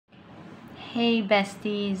Hey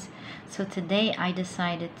besties! So today I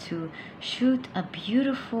decided to shoot a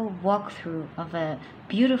beautiful walkthrough of a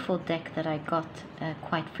beautiful deck that I got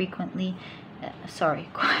quite frequently, sorry,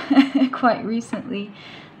 quite recently.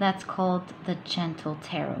 That's called the Gentle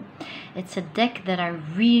Tarot. It's a deck that I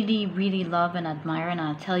really love and admire, and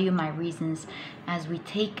I'll tell you my reasons as we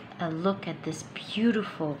take a look at this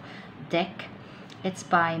beautiful deck. It's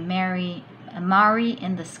by Mari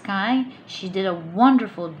in the Sky. She did a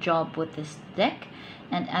wonderful job with this deck,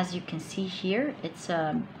 and as you can see here, it's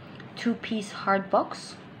a two-piece hard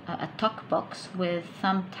box, a tuck box with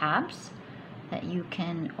thumb tabs that you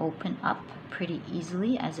can open up pretty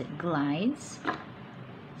easily as it glides.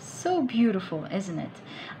 So beautiful, isn't it?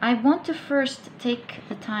 I want to first take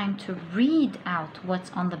the time to read out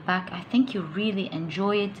what's on the back. I think you'll really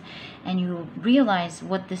enjoy it and you'll realize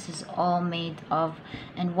what this is all made of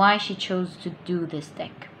and why she chose to do this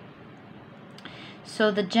deck. So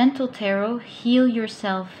the Gentle Tarot, heal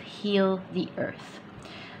yourself, heal the earth.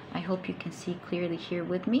 I hope you can see clearly here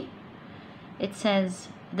with me. It says,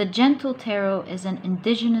 the Gentle Tarot is an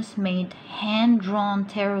indigenous-made, hand-drawn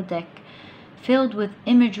tarot deck filled with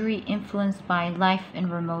imagery influenced by life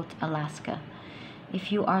in remote Alaska.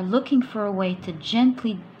 If you are looking for a way to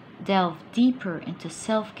gently delve deeper into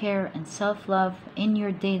self-care and self-love in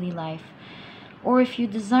your daily life, or if you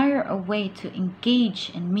desire a way to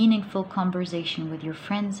engage in meaningful conversation with your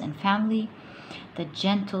friends and family, the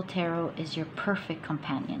Gentle Tarot is your perfect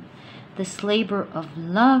companion. This labor of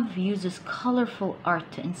love uses colorful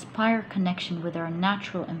art to inspire connection with our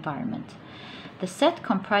natural environment. The set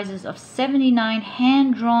comprises of 79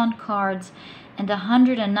 hand-drawn cards and a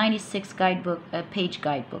 196 page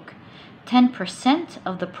guidebook. 10%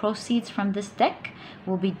 of the proceeds from this deck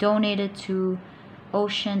will be donated to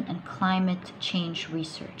ocean and climate change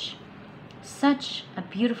research. Such a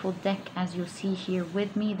beautiful deck, as you'll see here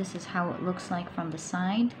with me. This is how it looks like from the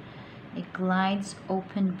side. It glides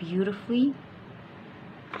open beautifully.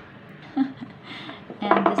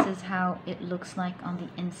 And this is how it looks like on the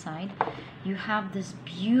inside. You have this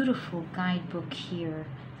beautiful guidebook here.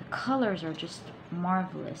 The colors are just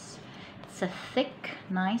marvelous. It's a thick,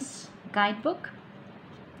 nice guidebook.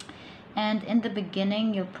 And in the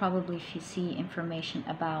beginning, you'll probably see information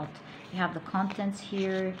about, you have the contents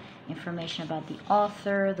here, information about the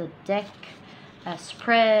author, the deck,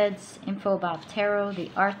 spreads, info about tarot, the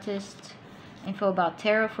artist, info about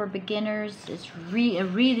tarot for beginners. It's a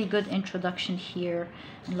really good introduction here,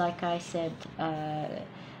 and like I said,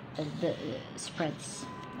 the spreads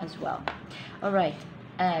as well. All right,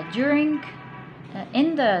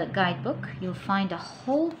 in the guidebook, you'll find a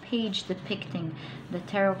whole page depicting the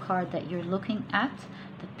tarot card that you're looking at.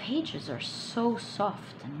 The pages are so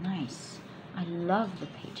soft and nice. I love the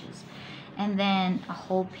pages. And then a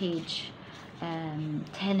whole page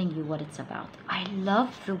telling you what it's about. I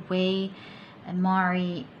love the way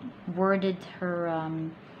Mari worded her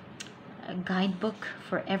guidebook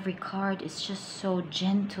for every card. It's just so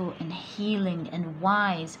gentle and healing and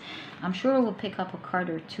wise. I'm sure we'll pick up a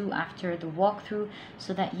card or two after the walkthrough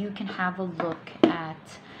so that you can have a look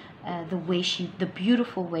at the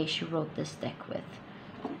beautiful way she wrote this deck with.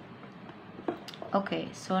 Okay,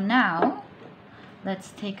 so now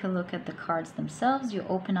let's take a look at the cards themselves. You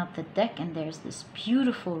open up the deck and there's this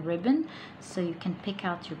beautiful ribbon so you can pick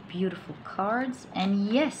out your beautiful cards. And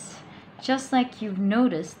yes, just like you've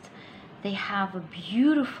noticed, they have a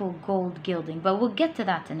beautiful gold gilding, but we'll get to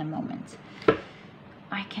that in a moment.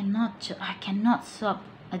 I cannot stop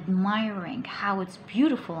admiring how it's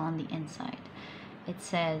beautiful on the inside. It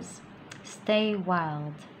says, "Stay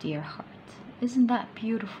wild, dear heart." Isn't that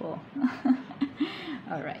beautiful?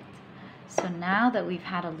 All right. So now that we've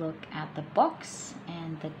had a look at the box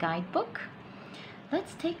and the guidebook,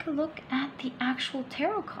 let's take a look at the actual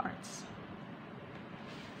tarot cards.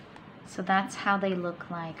 So that's how they look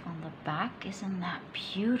like on the back. Isn't that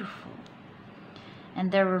beautiful?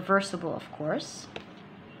 And they're reversible, of course.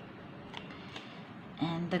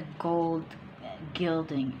 And the gold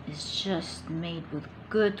gilding is just made with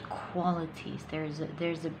good qualities. There's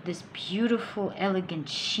this beautiful, elegant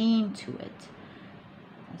sheen to it,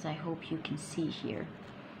 as I hope you can see here.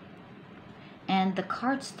 And the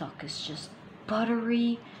cardstock is just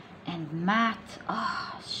buttery and matte.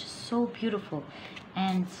 Ah, it's just so beautiful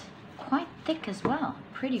and quite thick as well.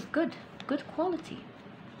 Pretty good quality.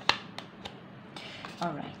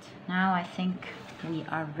 All right, now I think we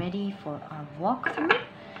are ready for our walkthrough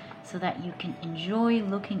so that you can enjoy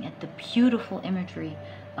looking at the beautiful imagery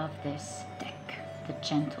of this deck, the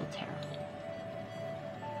Gentle Tarot.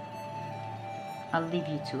 I'll leave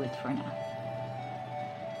you to it for now.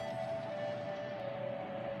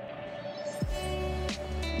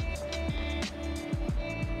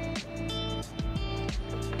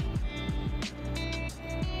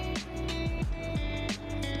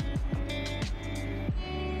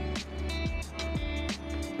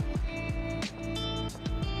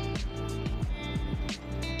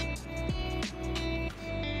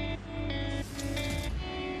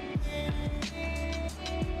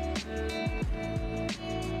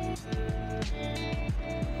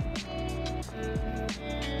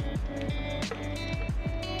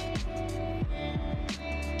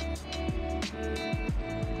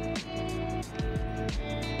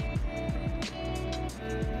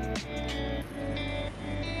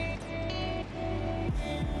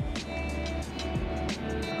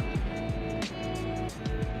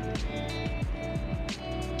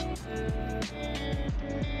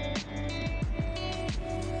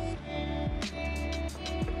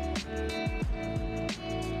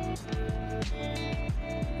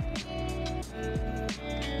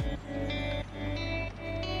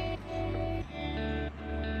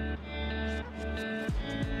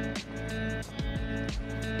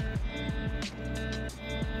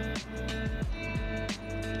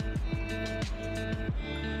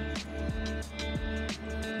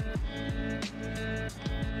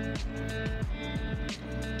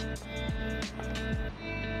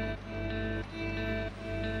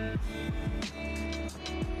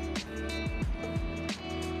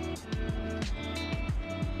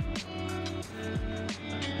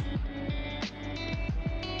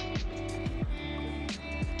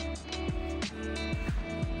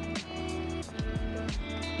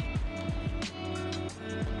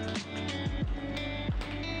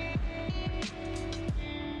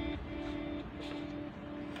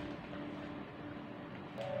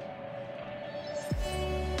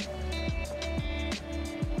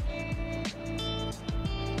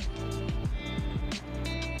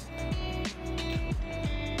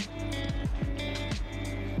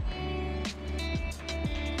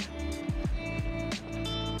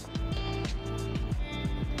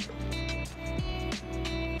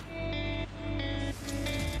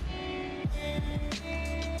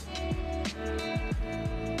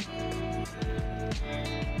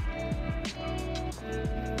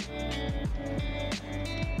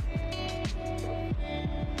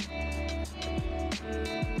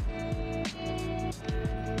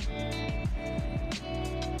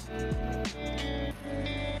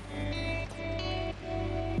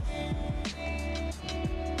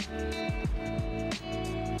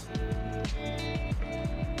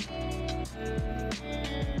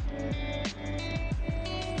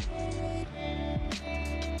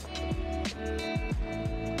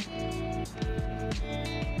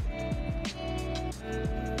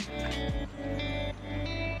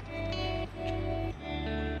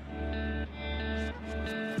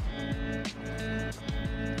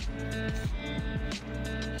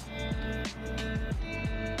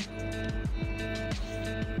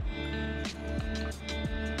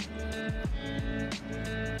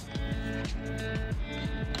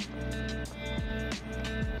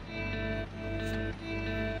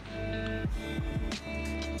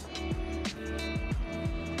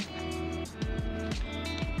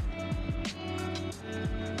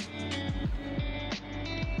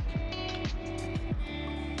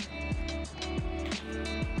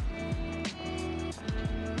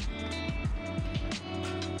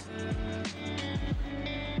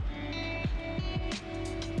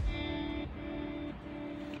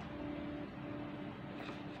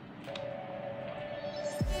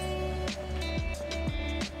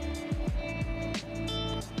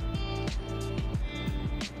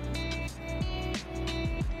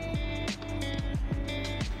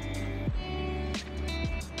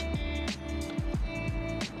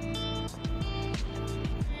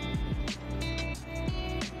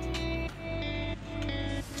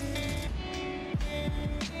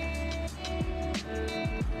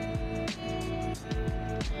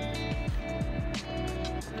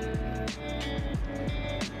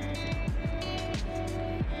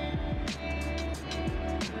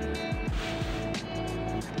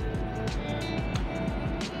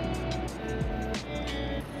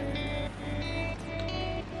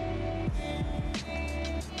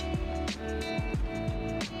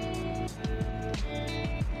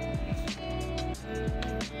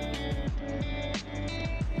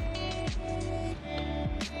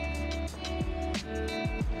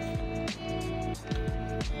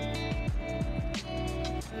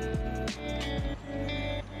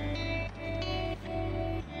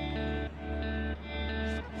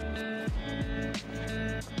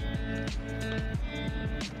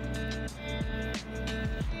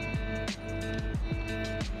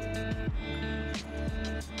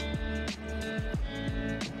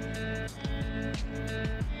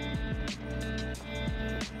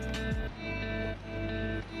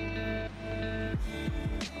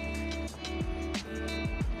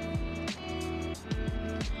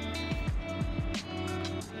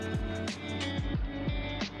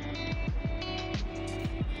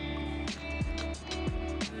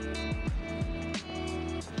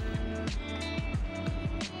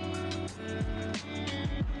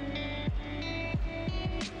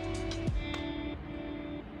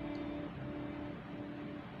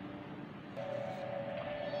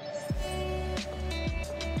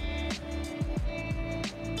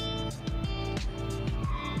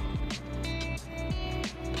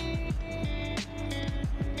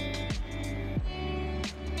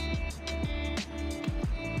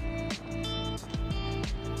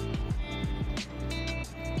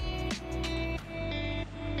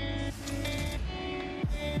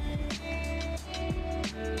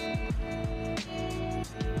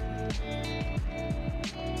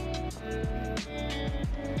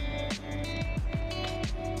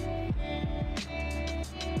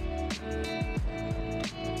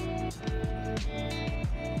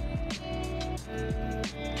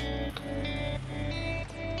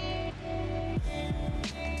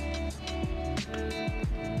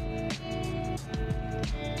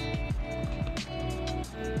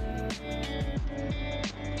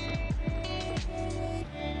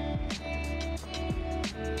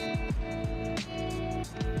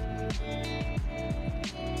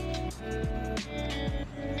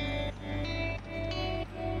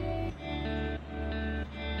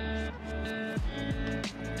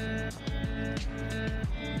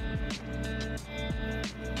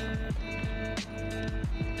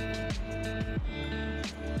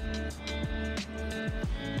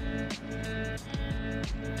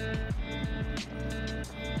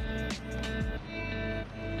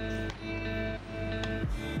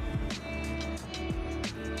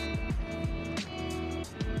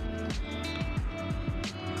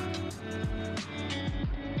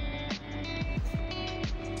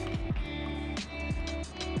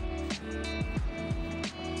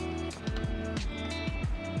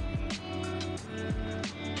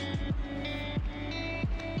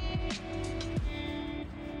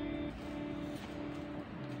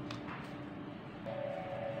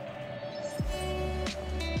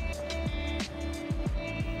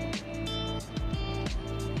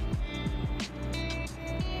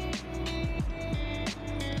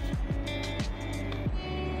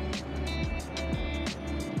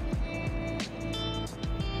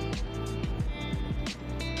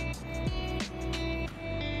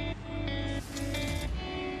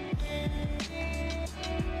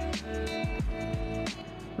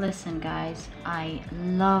 Listen guys, I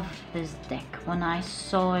love this deck. When I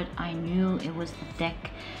saw it, I knew it was the deck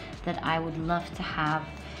that I would love to have.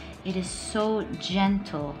 It is so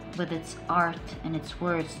gentle with its art and its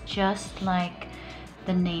words, just like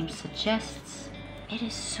the name suggests. It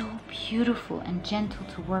is so beautiful and gentle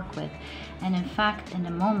to work with. And in fact, in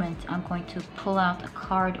a moment, I'm going to pull out a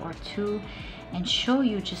card or two and show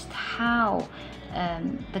you just how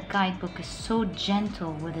the guidebook is so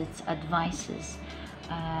gentle with its advices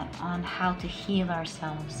on how to heal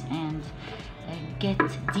ourselves and get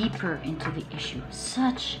deeper into the issue.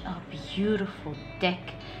 Such a beautiful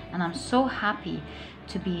deck, and I'm so happy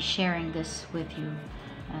to be sharing this with you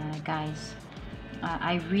guys.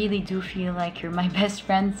 I really do feel like you're my best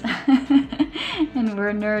friends and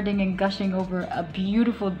we're nerding and gushing over a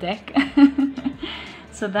beautiful deck.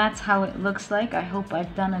 So that's how it looks like. I hope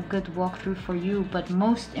I've done a good walkthrough for you, but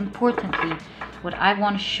most importantly, what I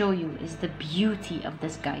want to show you is the beauty of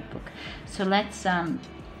this guidebook. So let's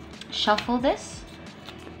shuffle this.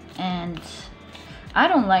 And I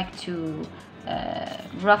don't like to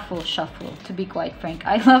shuffle, to be quite frank.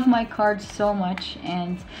 I love my cards so much,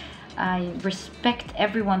 and I respect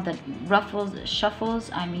everyone that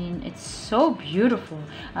shuffles. I mean, it's so beautiful.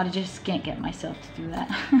 I just can't get myself to do that.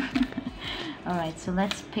 All right, so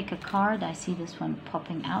let's pick a card. I see this one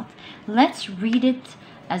popping out. Let's read it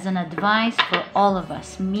as an advice for all of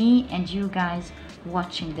us, me and you guys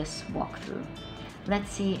watching this walkthrough.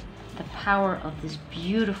 Let's see the power of this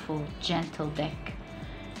beautiful, gentle deck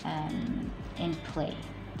in play.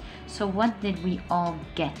 So what did we all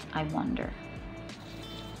get, I wonder?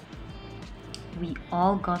 We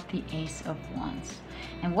all got the Ace of Wands.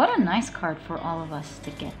 And what a nice card for all of us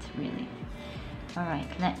to get, really. All right,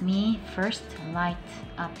 let me first light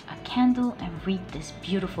up a candle and read this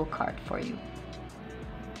beautiful card for you.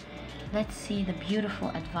 Let's see the beautiful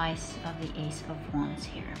advice of the Ace of Wands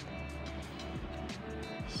here.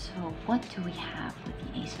 So what do we have with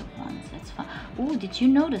the Ace of Wands? That's fun. Oh, did you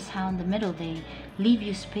notice how in the middle they leave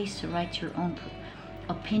you space to write your own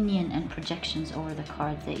opinion and projections over the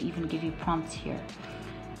cards? They even give you prompts here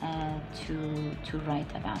to write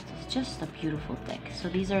about. It's just a beautiful deck. So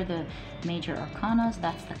these are the major arcanas.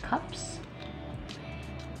 That's the cups.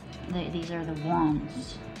 These are the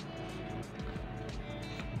wands.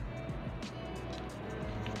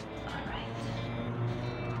 All right.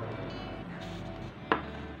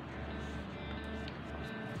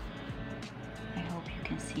 I hope you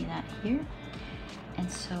can see that here.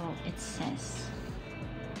 And so it says,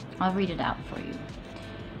 I'll read it out for you.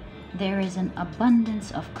 There is an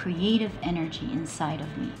abundance of creative energy inside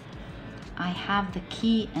of me. I have the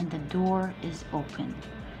key and the door is open.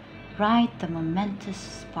 Ride the momentous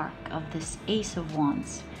spark of this Ace of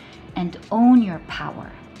Wands and own your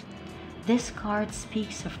power. This card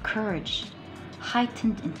speaks of courage,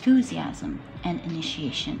 heightened enthusiasm, and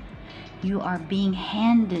initiation. You are being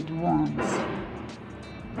handed wands,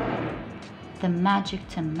 the magic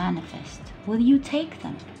to manifest. Will you take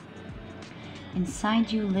them?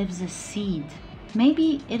 Inside you lives a seed.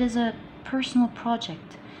 Maybe it is a personal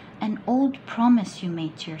project, an old promise you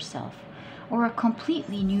made to yourself, or a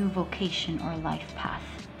completely new vocation or life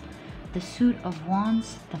path. The suit of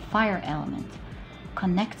wands, the fire element,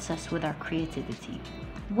 connects us with our creativity.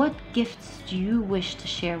 What gifts do you wish to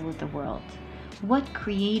share with the world? What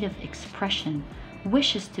creative expression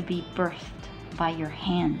wishes to be birthed by your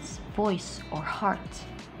hands, voice, or heart?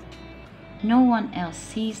 No one else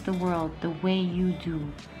sees the world the way you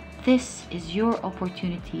do. This is your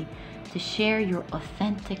opportunity to share your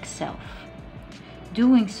authentic self.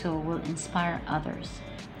 Doing so will inspire others.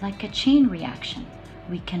 Like a chain reaction,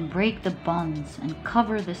 we can break the bonds and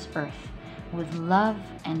cover this earth with love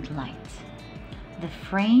and light. The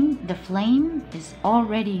flame is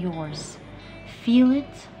already yours. Feel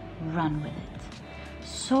it, run with it.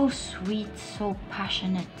 So sweet, so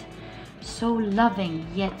passionate, so loving,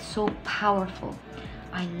 yet so powerful.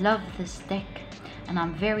 I love this deck, and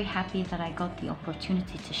I'm very happy that I got the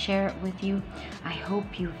opportunity to share it with you. I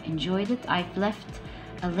hope you've enjoyed it. I've left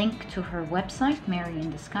a link to her website, Mary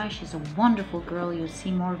in the Sky. She's a wonderful girl. You'll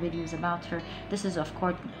see more videos about her. This is of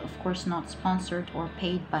course not sponsored or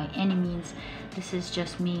paid by any means. This is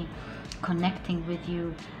just me connecting with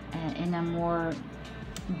you in a more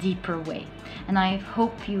deeper way. And I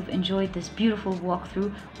hope you've enjoyed this beautiful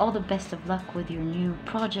walkthrough. All the best of luck with your new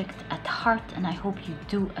project at heart, and I hope you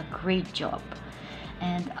do a great job.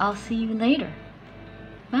 And I'll see you later.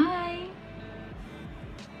 Bye.